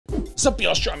What's up,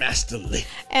 y'all? Straw Master Lee.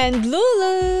 And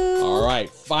Lulu. All right,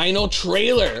 final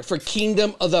trailer for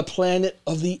Kingdom of the Planet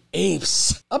of the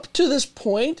Apes. Up to this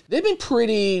point, they've been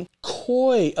pretty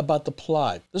coy about the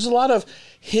plot. There's a lot of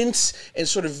hints and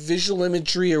sort of visual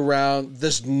imagery around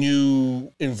this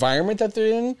new environment that they're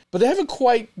in, but they haven't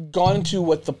quite gone into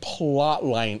what the plot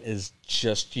line is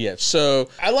just yet. So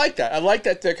I like that. I like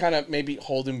that they're kind of maybe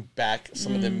holding back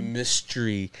some of the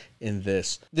mystery in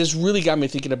this. This really got me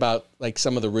thinking about like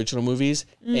some of the original movies,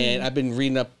 and I've been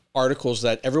reading up articles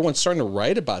that everyone's starting to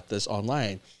write about this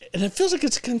online. And it feels like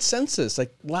it's a consensus.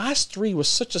 Like Last 3 was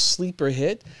such a sleeper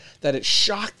hit that it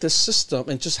shocked the system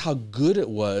and just how good it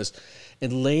was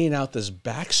in laying out this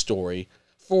backstory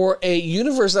for a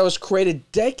universe that was created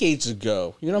decades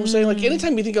ago. You know what I'm saying? Like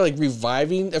anytime you think of like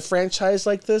reviving a franchise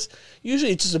like this,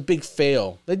 usually it's just a big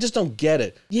fail. They just don't get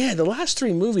it. Yeah, the last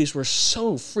 3 movies were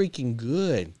so freaking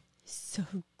good. So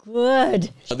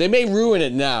good. They may ruin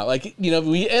it now. Like, you know,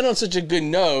 we end on such a good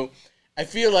note. I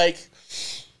feel like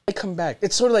I come back.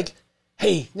 It's sort of like,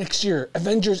 hey, next year,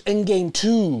 Avengers Endgame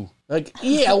 2. Like,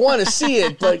 yeah, I want to see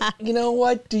it, but you know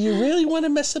what? Do you really want to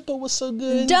mess up what was so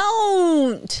good?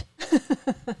 Don't.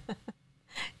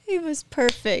 It was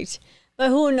perfect. But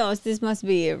who knows? This must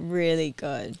be really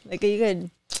good. Like, you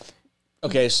could...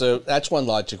 Okay, so that's one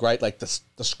logic, right? Like,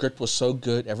 the script was so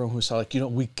good, everyone who saw, like, you know,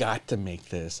 we got to make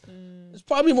this. It's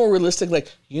probably more realistic,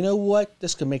 like, you know what?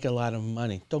 This could make a lot of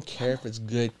money. Don't care if it's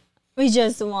good. We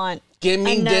just want Give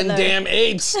me them damn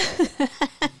apes.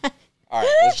 All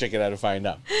right, let's check it out and find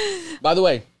out. By the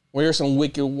way, we hear some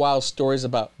wicked wild stories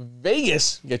about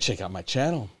Vegas. You gotta check out my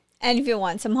channel. And if you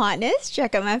want some hotness,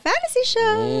 check out my fantasy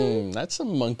show. That's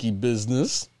some monkey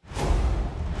business.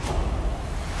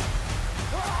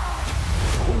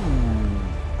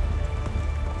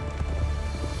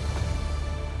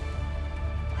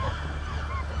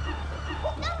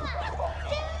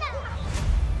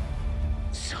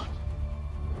 Son,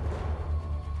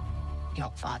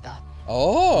 your father.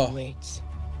 Oh, Waits.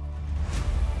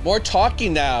 more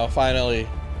talking now, finally.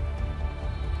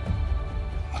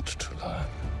 Much to learn.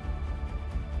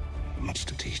 Much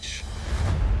to teach.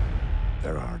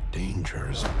 There are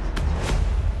dangers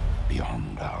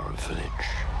beyond our village.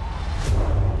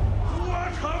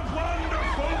 What a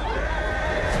wonderful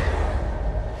day!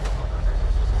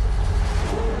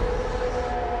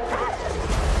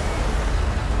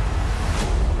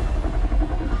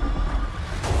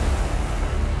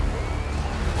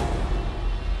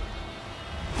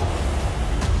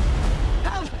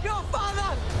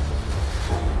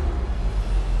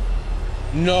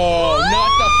 No, not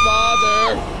the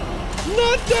father.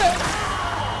 Not that.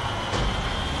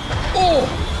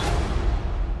 Oh.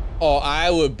 Oh,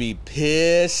 I would be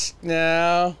pissed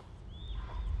now.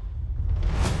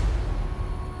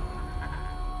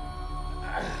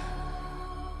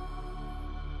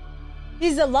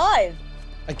 He's alive.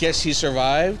 I guess he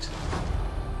survived.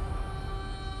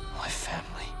 My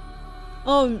family.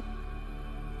 Oh,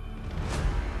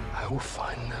 I will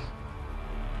find them.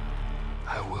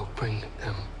 I will bring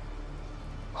them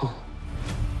home.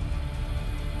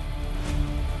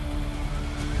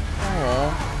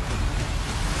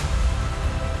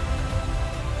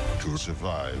 To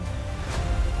survive,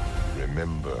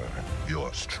 remember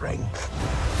your strength,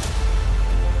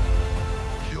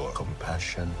 your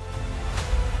compassion,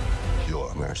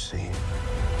 your mercy.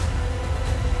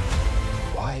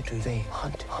 Why do they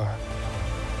hunt her?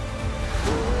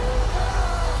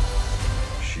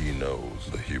 She knows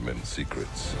the human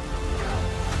secrets.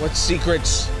 What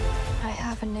secrets? I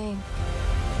have a name.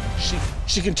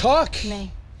 She can talk.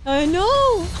 May. I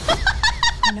know.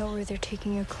 I know where they're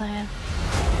taking your clan.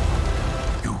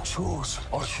 You chose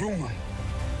a human.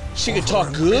 She can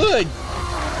talk good.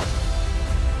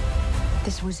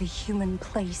 This was a human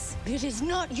place. It is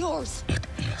not yours. It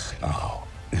is now,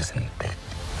 isn't it?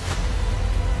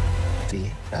 The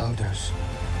elders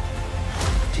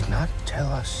did not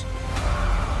tell us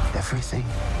everything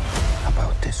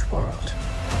about this world.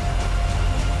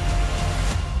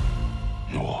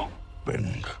 Nor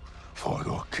bend for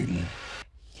your king.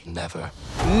 Never.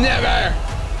 Never.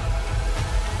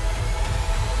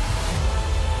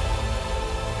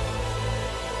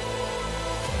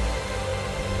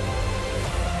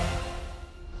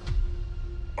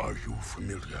 Are you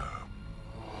familiar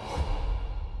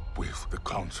with the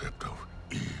concept of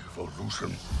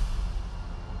evolution?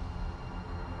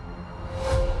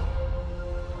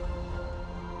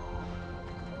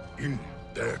 In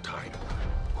their time,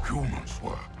 humans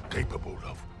were capable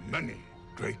of many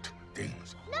great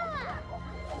things.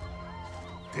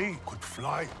 They could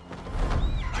fly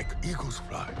like eagles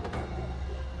fly.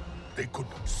 They could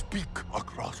speak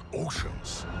across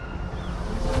oceans.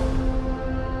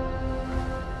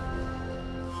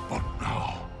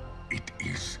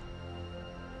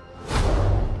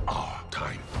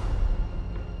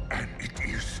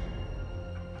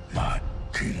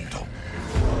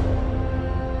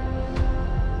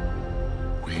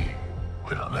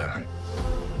 will learn.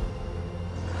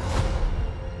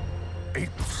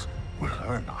 Apes will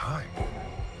learn. I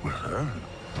will learn.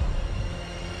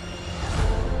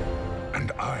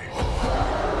 And I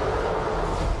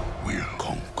will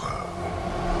conquer.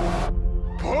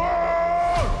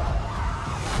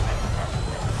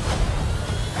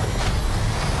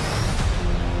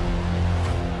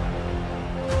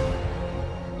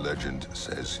 Legend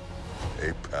says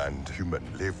ape and human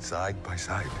lived side by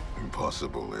side.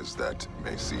 Impossible as that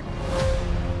may seem.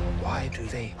 Why do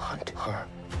they hunt her?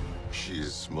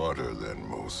 She's smarter than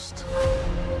most.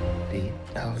 The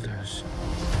elders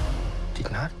did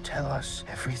not tell us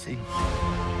everything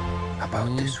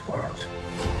about this world.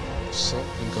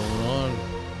 Something going on.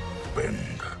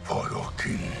 Bend for your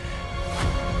king.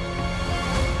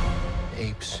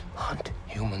 Apes hunt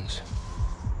humans.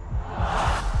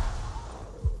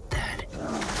 That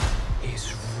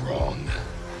is wrong.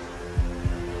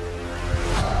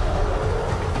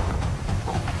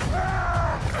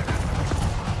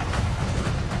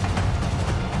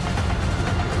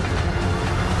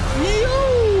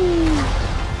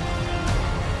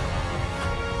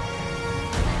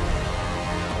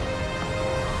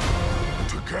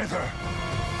 Together,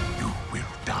 you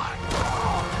will die.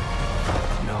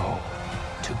 No,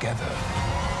 together,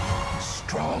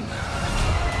 strong.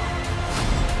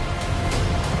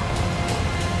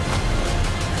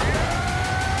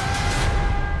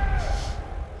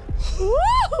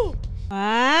 Woo!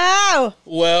 Wow.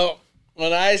 Well,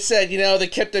 when I said, they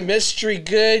kept the mystery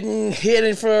good and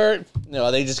hidden for...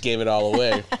 No, they just gave it all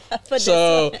away.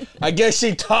 So, I guess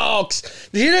she talks.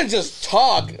 She didn't just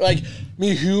talk. Like,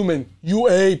 me human, you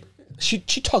ape. She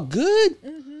talked good.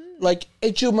 Like,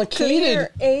 educated.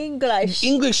 Clear English.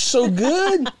 English so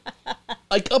good.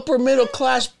 Like, upper middle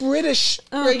class British.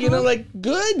 Right, like,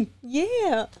 good.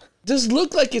 Yeah. This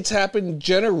looked like it's happened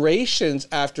generations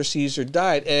after Caesar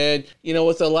died. And,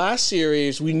 with the last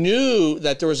series, we knew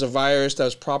that there was a virus that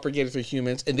was propagated through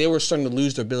humans, and they were starting to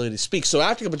lose their ability to speak. So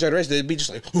after a couple of generations, they'd be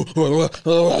just like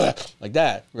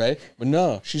that, right? But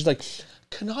no, she's like,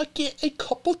 can I get a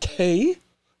cup of tea?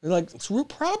 They're like, it's real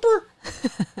proper.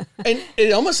 And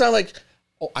it almost sounded like,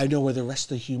 oh, I know where the rest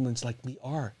of the humans like me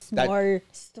are. More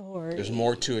story. There's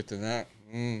more to it than that.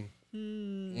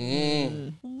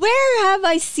 Where have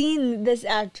I seen this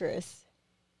actress?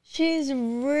 She's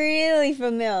really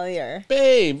familiar.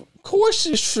 Babe, of course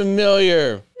she's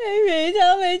familiar. Baby,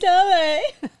 tell me.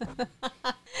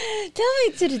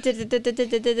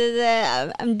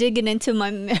 I'm digging into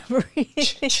my memory.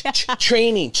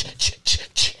 Training.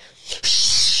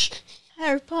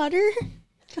 Harry Potter?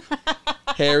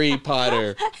 Harry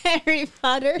Potter. Harry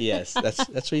Potter? Yes, that's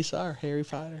what you saw, Harry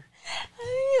Potter.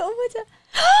 Oh, what's that?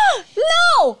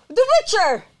 No! The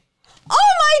Witcher!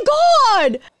 Oh my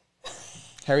god!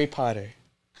 Harry Potter.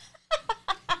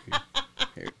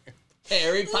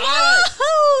 Harry Potter! No!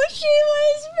 She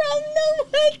was from The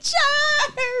Witcher!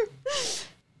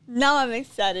 Now I'm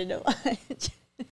excited to watch.